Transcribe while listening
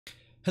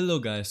Hello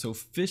guys, so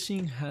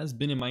fishing has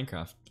been in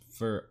Minecraft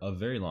for a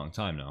very long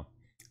time now,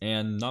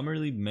 and not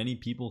really many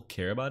people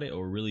care about it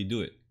or really do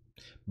it.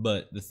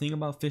 But the thing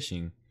about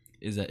fishing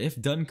is that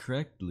if done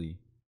correctly,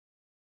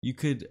 you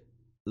could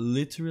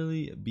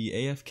literally be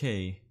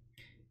AFK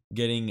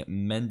getting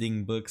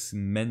mending books,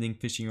 mending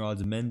fishing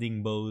rods,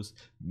 mending bows,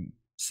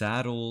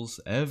 saddles,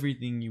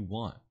 everything you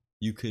want.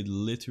 You could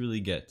literally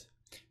get,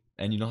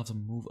 and you don't have to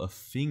move a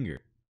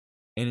finger.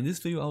 And in this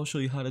video, I will show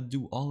you how to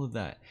do all of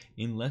that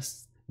in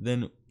less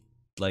than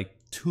like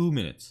 2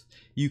 minutes.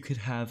 You could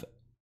have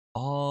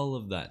all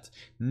of that.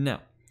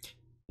 Now,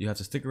 you have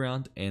to stick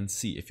around and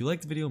see. If you like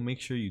the video, make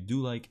sure you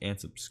do like and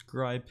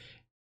subscribe.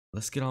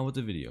 Let's get on with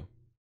the video.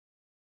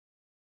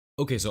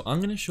 Okay, so I'm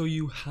gonna show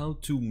you how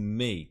to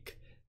make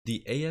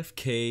the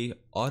AFK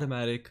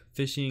automatic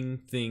fishing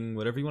thing,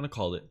 whatever you want to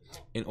call it,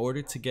 in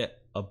order to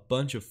get a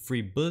bunch of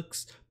free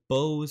books,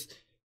 bows,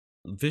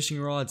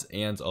 fishing rods,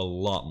 and a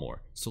lot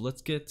more. So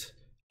let's get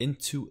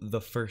into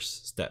the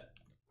first step.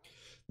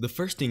 The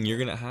first thing, you're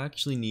gonna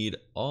actually need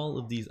all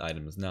of these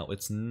items. Now,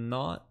 it's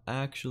not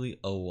actually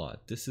a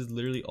lot. This is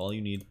literally all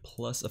you need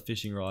plus a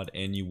fishing rod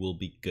and you will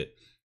be good.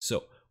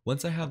 So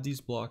once I have these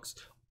blocks,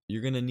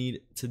 you're gonna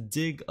need to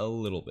dig a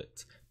little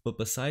bit. But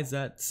besides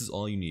that, this is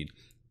all you need.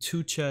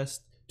 2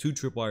 chests, 2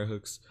 tripwire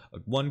hooks,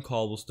 1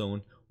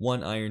 cobblestone,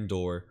 1 iron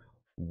door,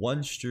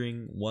 1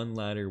 string, 1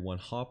 ladder, 1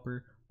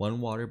 hopper,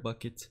 1 water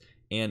bucket,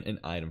 and an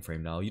item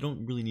frame. Now, you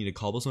don't really need a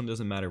cobblestone, it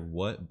doesn't matter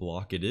what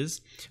block it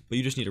is, but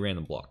you just need a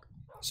random block.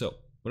 So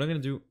what I'm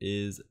going to do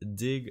is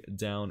dig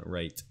down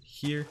right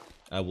here.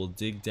 I will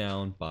dig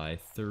down by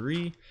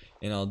 3,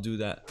 and I'll do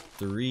that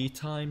 3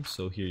 times.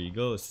 So here you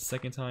go, it's the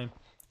second time,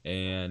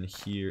 and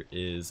here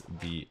is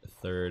the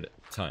third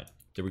time.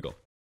 There we go.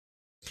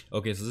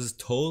 Okay, so this is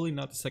totally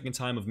not the second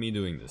time of me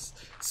doing this.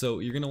 So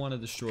you're going to want to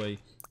destroy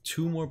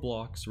 2 more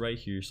blocks right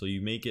here, so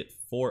you make it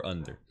 4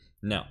 under.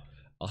 Now,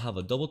 I'll have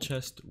a double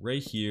chest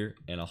right here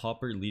and a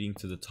hopper leading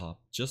to the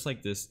top, just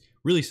like this.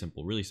 Really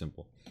simple, really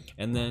simple.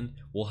 And then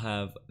we'll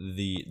have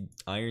the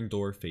iron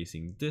door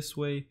facing this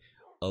way,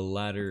 a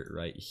ladder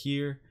right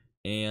here,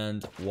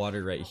 and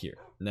water right here.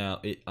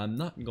 Now, I'm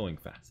not going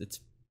fast. It's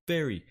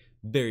very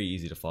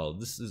easy to follow.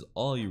 This is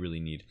all you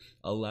really need.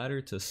 A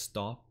ladder to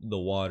stop the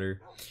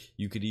water.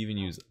 You could even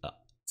use a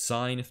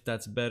sign if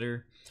that's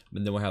better.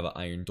 And then we'll have an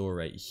iron door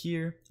right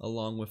here,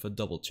 along with a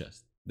double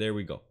chest. There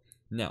we go.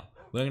 Now,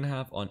 what I'm going to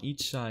have on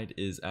each side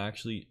is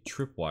actually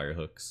tripwire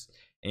hooks.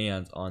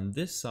 And on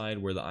this side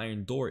where the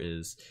iron door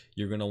is,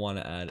 you're going to want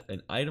to add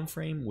an item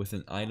frame with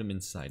an item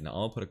inside. Now, I'm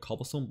going to put a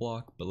cobblestone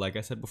block, but like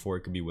I said before,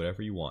 it could be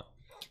whatever you want.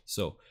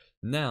 So,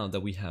 now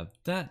that we have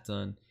that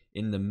done,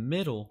 in the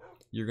middle,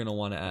 you're going to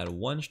want to add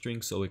 1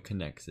 string so it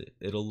connects it.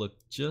 It'll look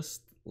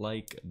just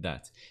like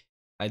that.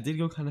 I did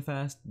go kind of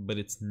fast, but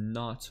it's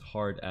not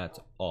hard at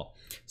all.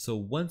 So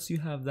once you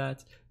have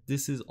that,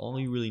 this is all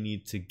you really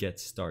need to get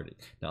started.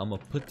 Now I'm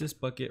gonna put this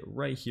bucket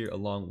right here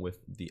along with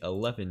the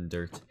 11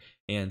 dirt,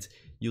 and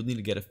you'll need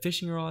to get a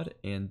fishing rod,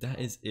 and that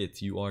is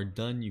it. You are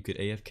done. You could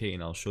AFK,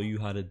 and I'll show you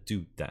how to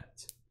do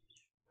that.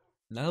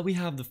 Now that we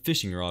have the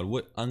fishing rod,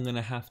 what I'm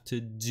gonna have to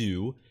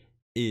do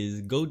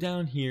is go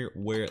down here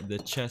where the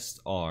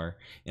chests are,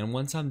 and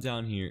once I'm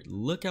down here,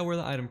 look at where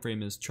the item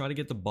frame is, try to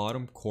get the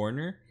bottom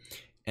corner,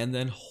 and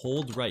then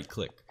hold right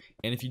click.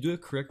 And if you do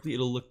it correctly,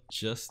 it'll look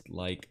just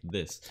like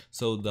this.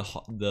 So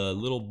the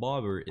little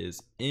bobber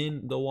is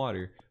in the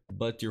water,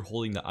 but you're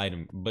holding the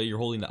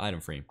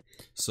item frame.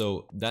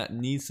 So that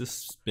needs to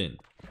spin.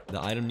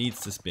 The item needs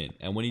to spin.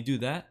 And when you do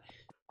that,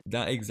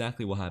 that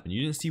exactly will happen.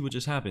 You didn't see what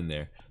just happened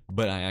there,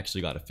 but I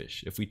actually got a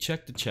fish. If we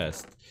check the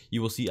chest,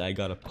 you will see I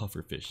got a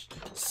puffer fish.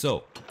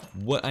 So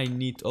what I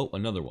need, oh,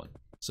 another one.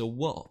 So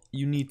what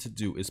you need to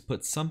do is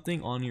put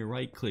something on your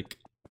right click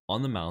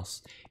on the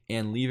mouse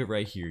and leave it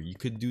right here. You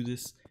could do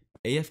this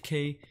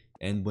AFK,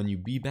 and when you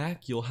be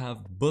back, you'll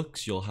have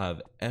books, you'll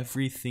have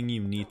everything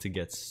you need to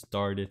get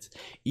started.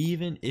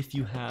 Even if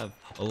you have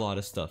a lot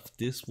of stuff,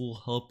 this will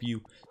help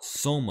you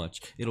so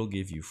much. It'll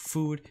give you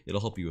food,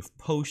 it'll help you with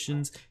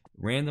potions,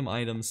 random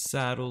items,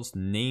 saddles,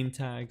 name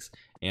tags,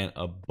 and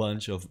a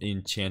bunch of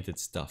enchanted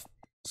stuff.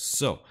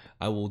 So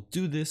I will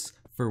do this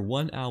for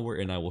 1 hour,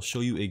 and I will show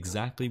you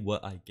exactly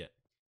what I get.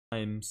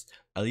 Sometimes,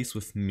 at least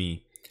with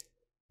me,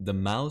 the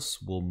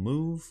mouse will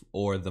move,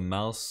 or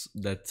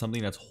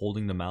something that's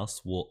holding the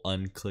mouse will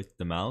unclick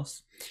the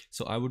mouse.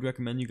 So I would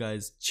recommend you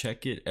guys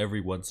check it every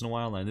once in a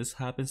while, and this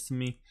happens to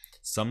me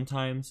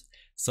sometimes.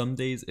 Some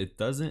days it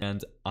doesn't,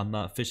 and I'm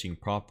not fishing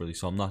properly,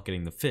 so I'm not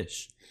getting the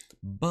fish.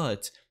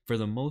 But for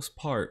the most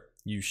part,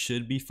 you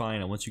should be fine.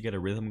 And once you get a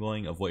rhythm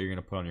going of what you're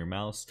going to put on your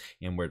mouse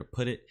and where to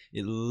put it,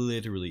 it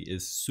literally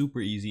is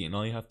super easy, and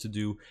all you have to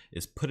do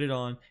is put it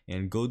on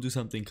and go do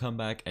something, come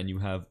back, and you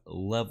have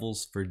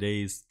levels for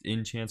days,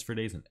 enchants for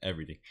days, and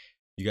everything.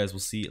 You guys will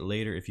see it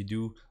later. If you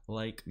do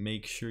like,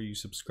 make sure you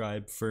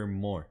subscribe for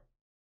more.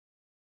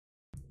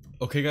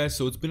 Okay guys,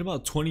 so it's been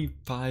about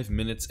 25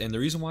 minutes, and the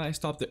reason why I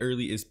stopped it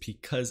early is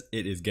because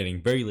it is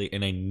getting very late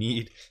and I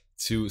need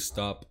to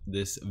stop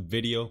this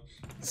video.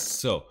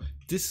 So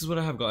this is what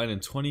I have gotten in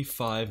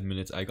 25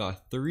 minutes. I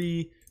got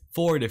three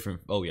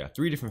different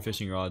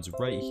fishing rods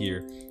right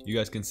here. You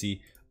guys can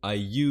see I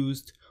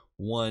used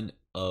one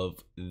of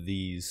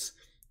these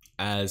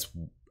as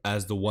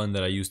the one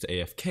that I used to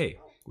AFK,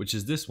 which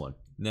is this one.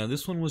 Now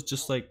this one was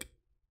just like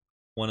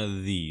one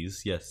of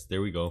these. Yes,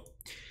 there we go.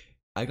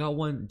 I got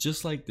one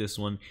just like this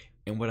one,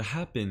 and what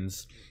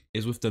happens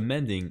is with the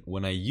mending,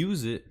 when I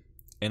use it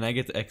and I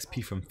get the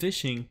XP from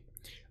fishing,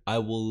 I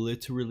will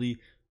literally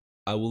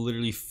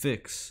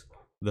fix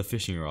the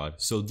fishing rod.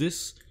 So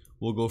this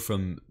will go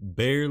from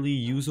barely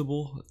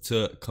usable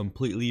to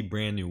completely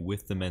brand new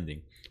with the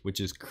mending, which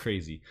is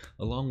crazy.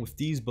 Along with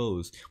these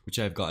bows, which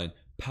I've gotten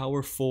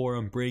power 4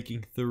 on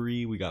breaking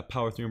 3, we got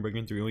power 3 on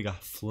breaking 3, and we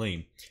got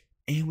flame,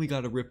 and we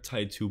got a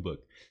Riptide 2 book.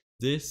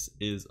 This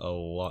is a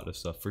lot of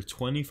stuff for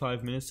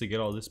 25 minutes to get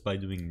all this by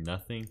doing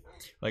nothing.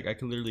 Like, I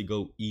could literally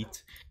go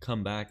eat,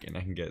 come back, and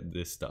I can get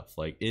this stuff.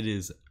 Like, it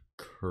is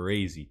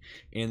crazy.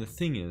 And the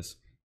thing is,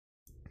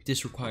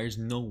 this requires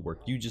no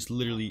work. You just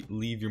literally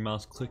leave your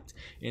mouse clicked,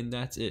 and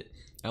that's it.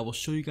 I will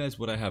show you guys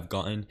what I have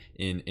gotten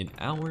in an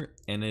hour,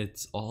 and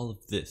it's all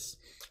of this.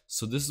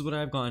 So this is what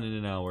I've gotten in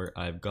an hour.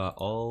 I've got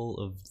all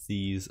of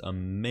these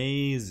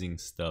amazing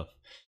stuff.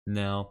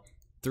 Now,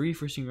 3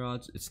 fishing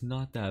rods, it's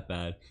not that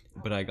bad,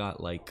 but I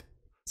got like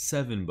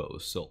 7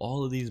 bows. So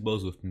all of these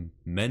bows with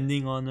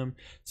mending on them,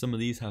 some of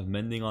these have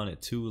mending on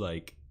it too.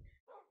 Like,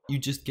 you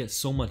just get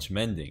so much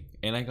mending,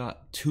 and I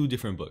got 2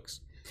 different books.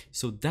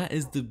 So that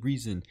is the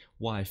reason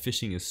why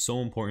fishing is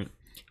so important.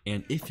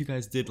 And if you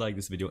guys did like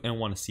this video and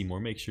want to see more,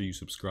 make sure you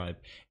subscribe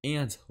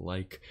and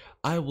like.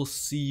 I will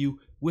see you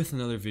with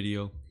another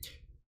video.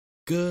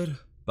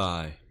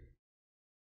 Goodbye.